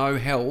show with no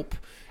help,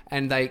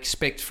 and they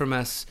expect from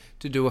us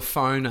to do a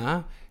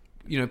phoner,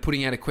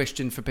 putting out a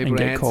question for people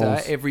to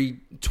answer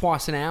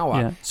twice an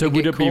hour. Yeah. So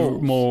would it be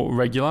more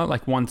regular,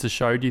 like once a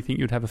show? Do you think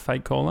you'd have a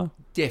fake caller?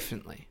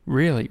 Definitely.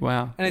 Really?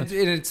 Wow. And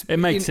it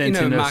makes sense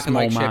in a market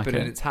small like market. Shepherd,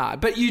 and it's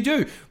hard. But you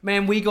do.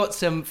 Man, we got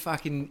some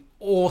fucking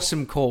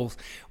awesome calls.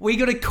 We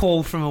got a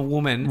call from a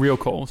woman. Real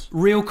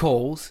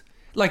calls.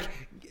 Like,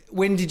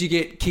 when did you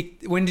get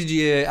kicked? When did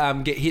you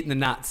get hit in the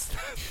nuts?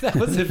 That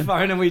was the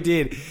phone, and we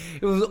did.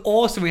 It was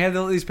awesome. We had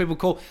all these people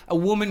call. A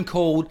woman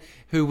called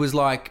who was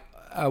like,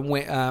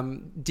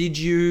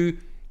 were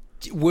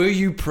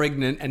you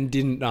pregnant and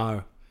didn't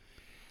know?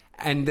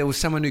 And there was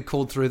someone who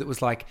called through that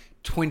was like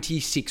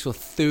 26 or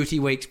 30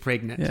 weeks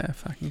pregnant. Yeah,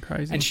 fucking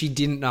crazy. And she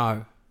didn't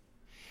know.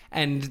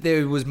 And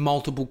there was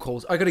multiple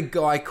calls. I got a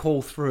guy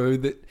call through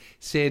that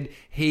said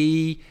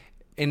he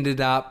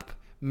ended up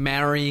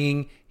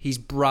marrying his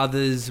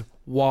brother's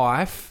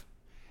wife,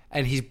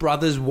 and his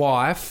brother's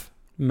wife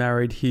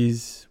married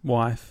his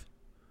wife.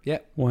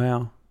 Yep.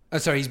 Wow. Oh,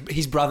 sorry,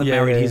 his brother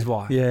married his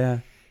wife. Yeah.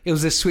 It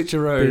was a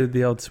switcheroo.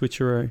 The old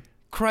switcheroo.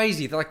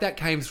 Crazy. Like, that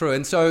came through.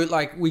 And so,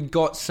 like, we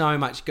got so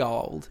much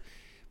gold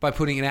by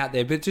putting it out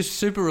there, but just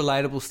super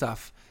relatable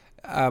stuff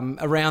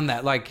around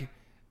that. Like,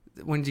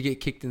 when did you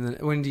get hit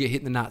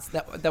in the nuts?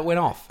 That went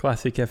off.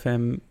 Classic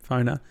FM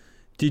phoner.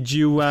 Did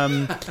you...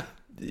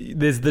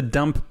 There's the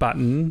dump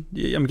button.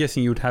 I'm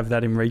guessing you would have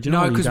that in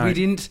regional. No, because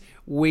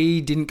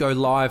we didn't go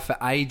live for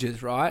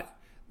ages, right?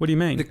 What do you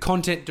mean? The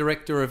content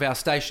director of our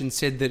station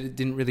said that it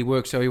didn't really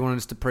work, so he wanted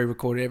us to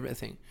pre-record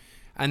everything.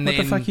 And what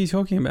the fuck are you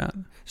talking about?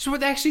 That's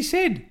what they actually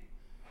said.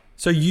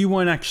 So you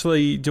weren't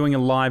actually doing a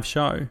live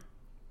show?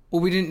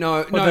 Well, we didn't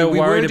know. Well, no, we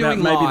were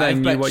doing live. Maybe they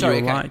knew what you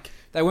were like.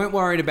 They weren't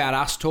worried about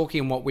us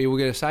talking and what we were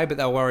going to say, but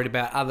they were worried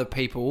about other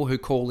people who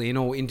call in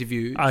or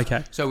interviews.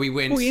 Okay. So we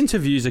went... Well,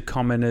 interviews are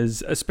common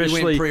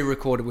especially... We went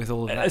pre-recorded with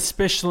all of that.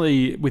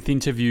 Especially with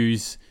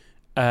interviews,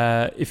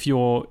 if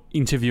you're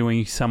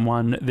interviewing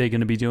someone, they're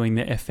going to be doing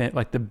the FM,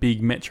 like the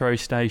big metro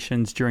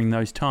stations during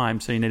those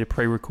times, so you need to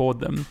pre-record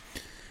them.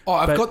 Oh,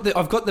 I've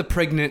got the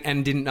pregnant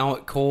and didn't know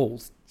it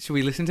calls. Should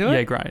we listen to it?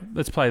 Yeah, great.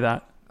 Let's play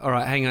that. All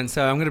right, hang on.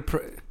 So I'm going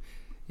to...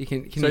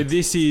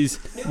 This is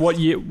what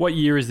year? What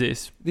year is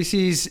this? This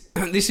is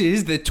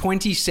the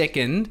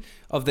 22nd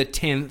of the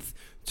 10th,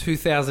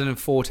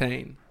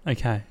 2014.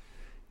 Okay,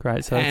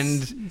 great. So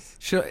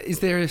is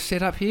there a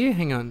setup here?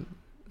 Hang on.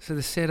 So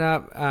the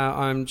setup,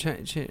 I'm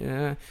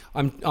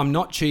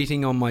not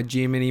cheating on my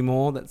gym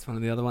anymore. That's one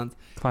of the other ones.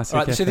 Classic.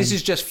 All right, so this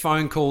is just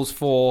phone calls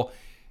for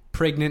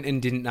pregnant and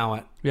didn't know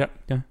it. Yep.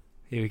 Yeah.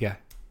 Here we go.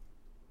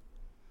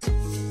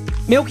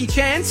 Milky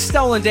Chance,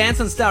 Stolen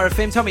Dance on Star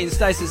FM. Tommy and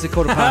Stacey, it's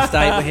 8:15.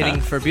 We're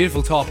heading for a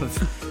beautiful top of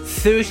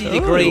 30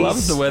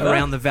 degrees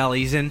around the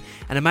valleys. And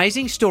an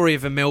amazing story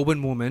of a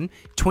Melbourne woman,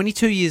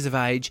 22 years of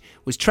age,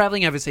 was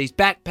travelling overseas,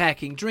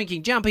 backpacking,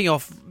 drinking, jumping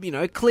off,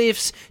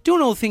 cliffs,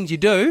 doing all the things you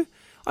do,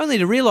 only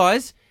to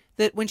realise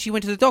that when she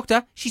went to the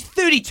doctor, she's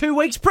 32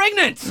 weeks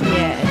pregnant.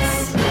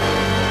 Yes.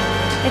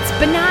 It's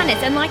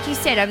bananas. And like you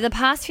said, over the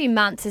past few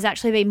months, there's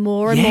actually been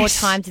more and more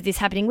times of this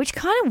happening, which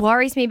kind of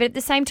worries me. But at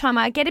the same time,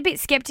 I get a bit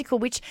sceptical,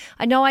 which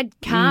I know I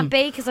can't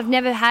be because I've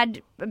never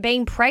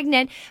been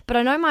pregnant, but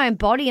I know my own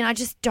body and I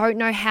just don't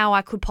know how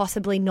I could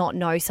possibly not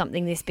know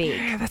something this big.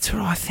 Yeah, that's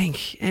what I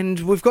think. And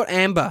we've got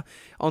Amber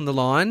on the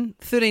line,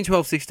 13,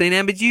 12, 16.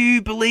 Amber, do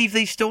you believe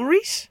these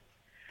stories?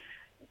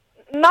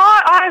 No,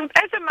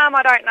 as a mum,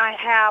 I don't know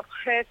how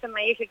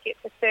personally you could get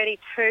to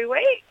 32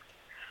 weeks.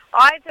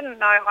 I didn't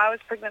know I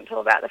was pregnant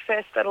until about the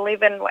first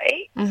 11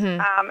 weeks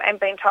and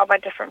being told by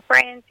different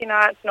friends,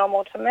 it's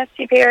normal to miss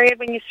your period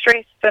when you're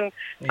stressed and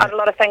a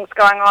lot of things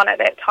going on at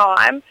that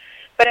time.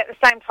 But at the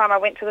same time, I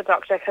went to the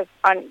doctor because,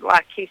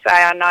 like you say,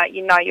 I know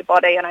you know your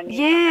body and I knew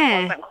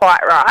something wasn't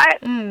quite right.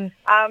 And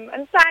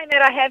saying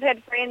that, I have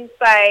had friends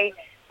say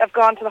they've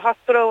gone to the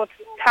hospital with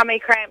tummy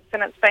cramps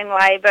and it's been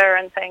labour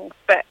and things,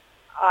 but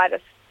I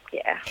just...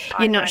 Yeah,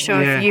 you're not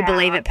sure if you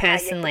believe it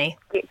personally.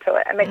 Get to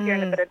it, unless you're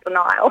in a bit of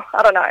denial.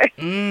 I don't know.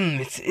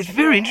 It's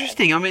very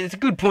interesting. I mean, it's a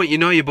good point. You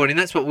know your body, and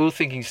that's what we were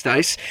thinking,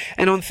 Stace.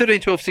 And on 13,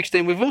 12,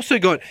 16, we've also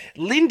got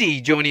Lindy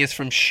joining us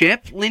from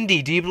Shep.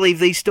 Lindy, do you believe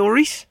these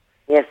stories?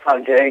 Yes,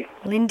 I do.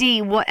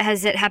 Lindy, what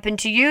has it happened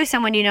to you?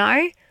 Someone you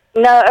know?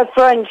 No, a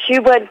friend. She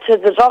went to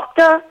the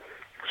doctor.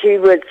 She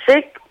was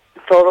sick.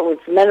 Thought it was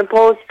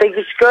menopause.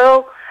 Biggest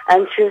girl.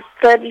 And she was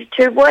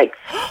 32 weeks.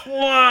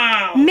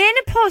 Wow.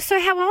 Menopause. So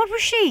how old was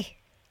she?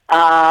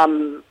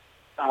 About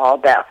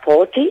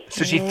 40.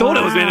 So she thought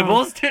it was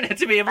menopause. Turned out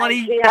to be a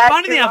bloody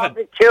bun in the oven.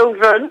 The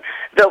children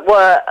that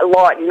were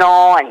like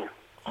 9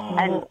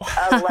 and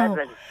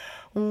 11.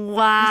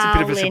 Wow, That's a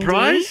bit of a Lindy.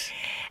 surprise.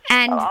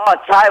 And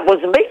I'd say it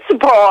was a big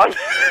surprise.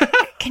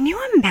 can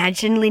you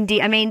imagine,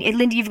 Lindy? I mean,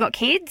 Lindy, you've got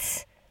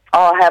kids?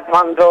 I have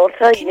one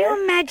daughter, Can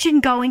you imagine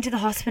going to the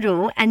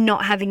hospital and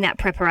not having that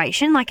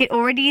preparation? Like, it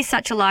already is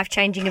such a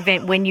life-changing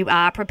event when you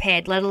are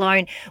prepared, let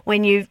alone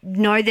when you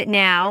know that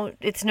now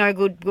it's no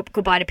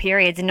goodbye to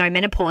periods and no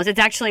menopause. It's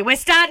actually, we're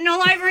starting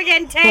all over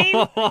again,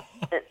 team.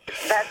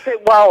 That's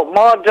it. Well,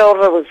 my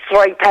daughter was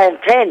 3 pound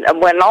 10, and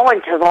when I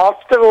went to the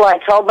hospital, they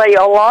told me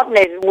all I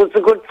needed was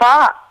a good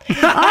fart.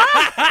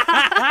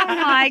 Oh,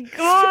 my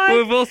God.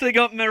 We've also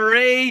got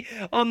Marie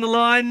on the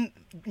line.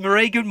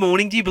 Marie, good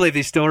morning. Do you believe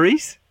these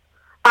stories?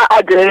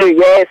 I do,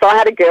 yes. I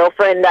had a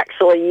girlfriend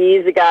actually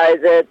years ago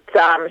that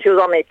she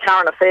was on the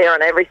current affair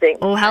and everything.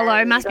 Oh, hello.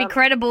 And, must be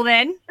credible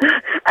then.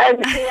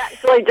 And she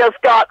actually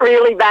just got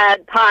really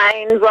bad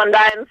pains one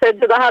day and said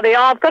to the hubby,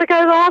 I've got to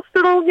go to the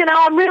hospital.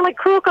 I'm really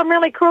crook. And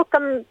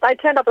they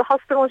turned up at the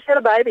hospital and she had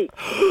a baby.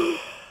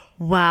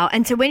 Wow.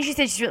 And so when she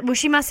said,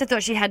 she must have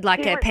thought she had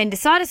like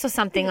appendicitis or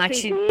something.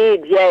 She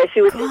did, yeah. She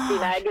was just in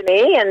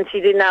agony and she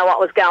didn't know what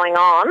was going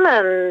on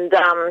and,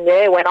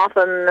 went off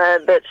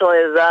and virtually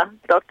the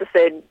doctor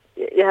said,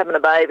 you're having a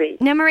baby.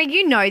 Now, Marie,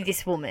 you know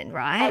this woman,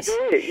 right?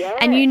 I do, yeah.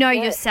 And you know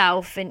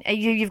yourself and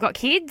you've got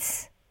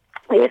kids?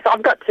 Yes,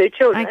 I've got 2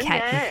 children. Okay.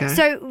 Yeah.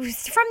 So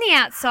from the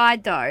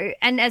outside, though,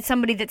 and as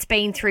somebody that's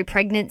been through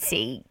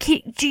pregnancy,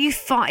 do you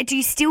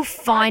still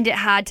find it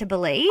hard to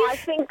believe? I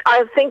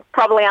think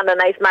probably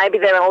underneath, maybe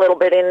they're a little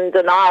bit in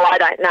denial. I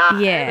don't know.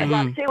 Yeah.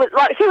 She was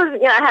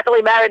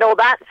happily married, all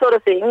that sort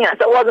of thing.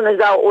 So it wasn't as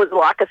though it was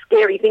like a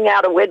scary thing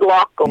out of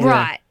wedlock or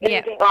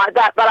anything like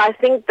that. But I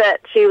think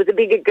that she was a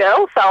bigger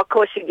girl, so of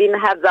course she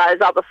didn't have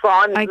those other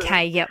signs.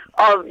 Okay. Yep.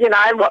 Of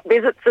what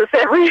visits us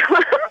every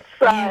month.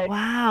 So, yeah,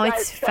 wow,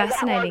 it's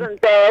fascinating. That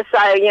wasn't there,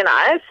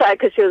 so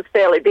because she was a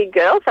fairly big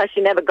girl, so she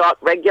never got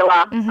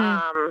regular things,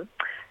 and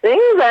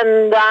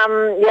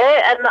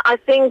and I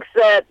think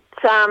that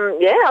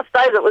I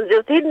suppose it was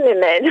just hidden in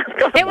there.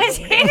 It was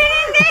hidden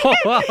in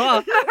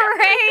there,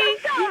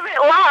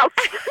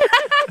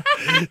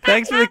 Marie.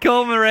 Thanks for the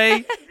call,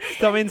 Marie.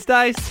 Come in,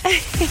 Stace.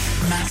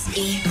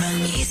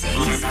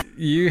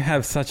 You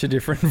have such a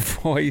different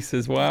voice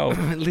as well.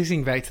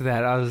 Listening back to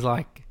that, I was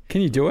like, can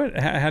you do it?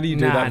 How do you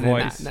do that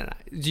voice? No.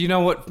 Do you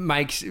know what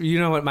makes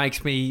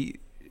me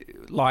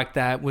like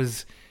that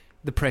was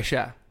the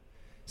pressure.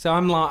 So I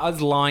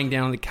was lying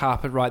down on the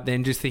carpet right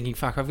then, just thinking,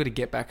 "Fuck, I've got to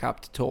get back up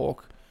to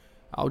talk.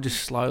 I'll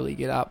just slowly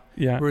get up."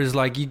 Yeah. Whereas,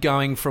 like, you're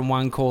going from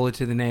one caller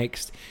to the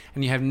next,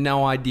 and you have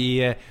no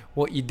idea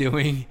what you're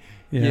doing.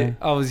 Yeah.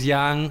 I was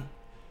young,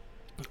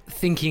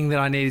 thinking that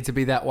I needed to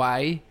be that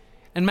way,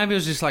 and maybe I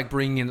was just like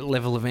bringing a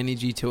level of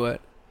energy to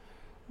it.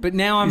 But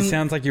now It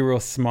sounds like you're real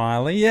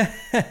smiley. Yeah.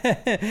 Yeah.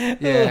 Oh,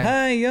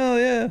 hey, oh,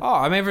 yeah. Oh,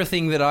 I'm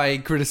everything that I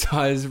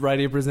criticise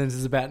radio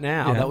presenters about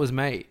now. Yeah. That was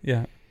me.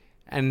 Yeah.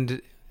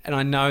 And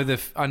I know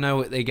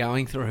what they're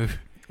going through.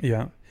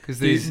 Yeah. Because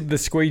the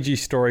squeegee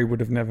story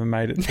would have never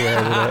made it to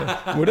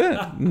air, would it?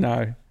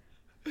 No.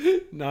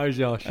 No,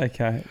 Josh.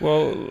 Okay.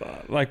 Well,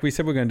 like we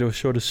said, we're going to do a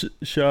shorter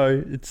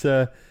show. It's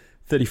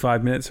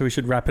 35 minutes, so we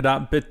should wrap it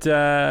up. But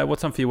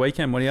what's on for your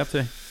weekend? What are you up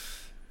to?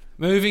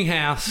 Moving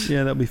house. Yeah,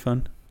 that'll be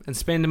fun. And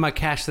spending my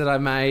cash that I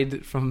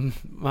made from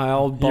my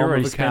old bomb You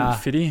already of a car.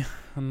 spent 50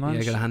 on lunch.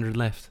 Yeah, I got 100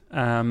 left.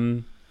 Yeah,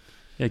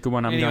 good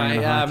one. I'm going on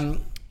a hike.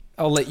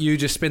 I'll let you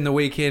just spend the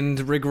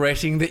weekend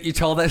regretting that you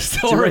told that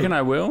story. Do you reckon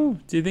I will?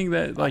 Do you think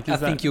that I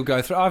think you'll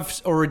go through.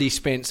 I've already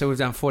spent. So we've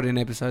done 14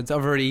 episodes.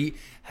 I've already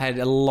had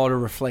a lot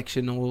of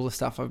reflection on all the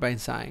stuff I've been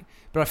saying.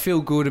 But I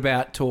feel good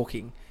about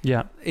talking.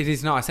 Yeah, it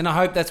is nice, and I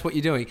hope that's what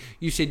you're doing.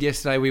 You said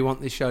yesterday we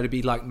want this show to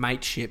be like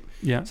mateship.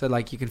 Yeah. So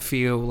like you can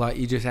feel like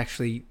you're just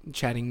actually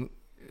chatting.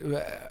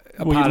 Well,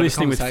 you're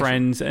listening with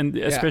friends, and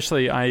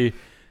especially I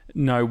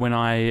know when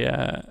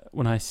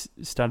I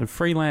started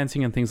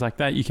freelancing and things like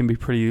that, you can be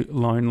pretty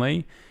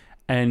lonely,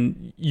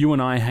 and you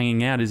and I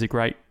hanging out is a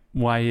great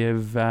way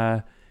of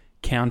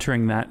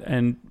countering that,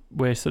 and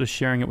we're sort of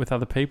sharing it with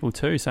other people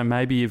too. So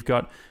maybe you've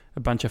got a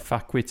bunch of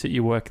fuckwits at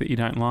your work that you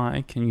don't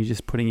like, and you're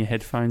just putting your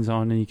headphones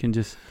on and you can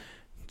just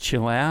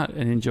chill out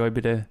and enjoy a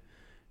bit of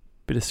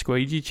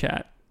squeegee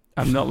chat.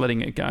 I'm not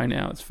letting it go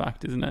now. It's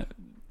fucked, isn't it?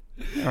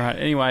 All right.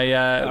 Anyway,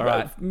 all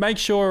right. Make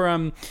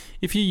sure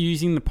if you're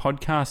using the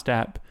podcast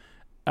app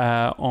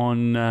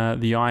on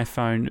the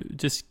iPhone,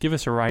 just give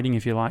us a rating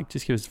if you like.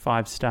 Just give us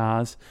 5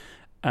 stars.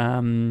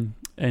 We're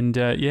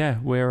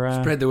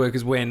spread the word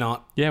because we're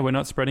not. Yeah, we're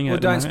not spreading it. Well,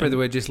 don't spread the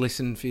word. Just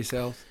listen for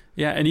yourselves.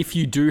 Yeah, and if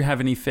you do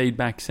have any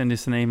feedback, send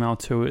us an email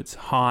to it's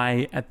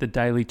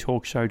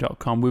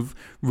hi@thedailytalkshow.com. We've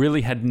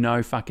really had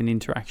no fucking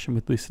interaction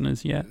with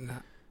listeners yet. No.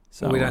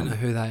 So we don't know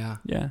who they are.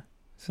 Yeah.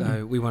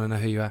 So we want to know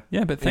who you are.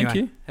 Yeah, but thank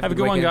you. Have a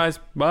good one, guys.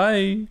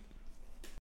 Bye.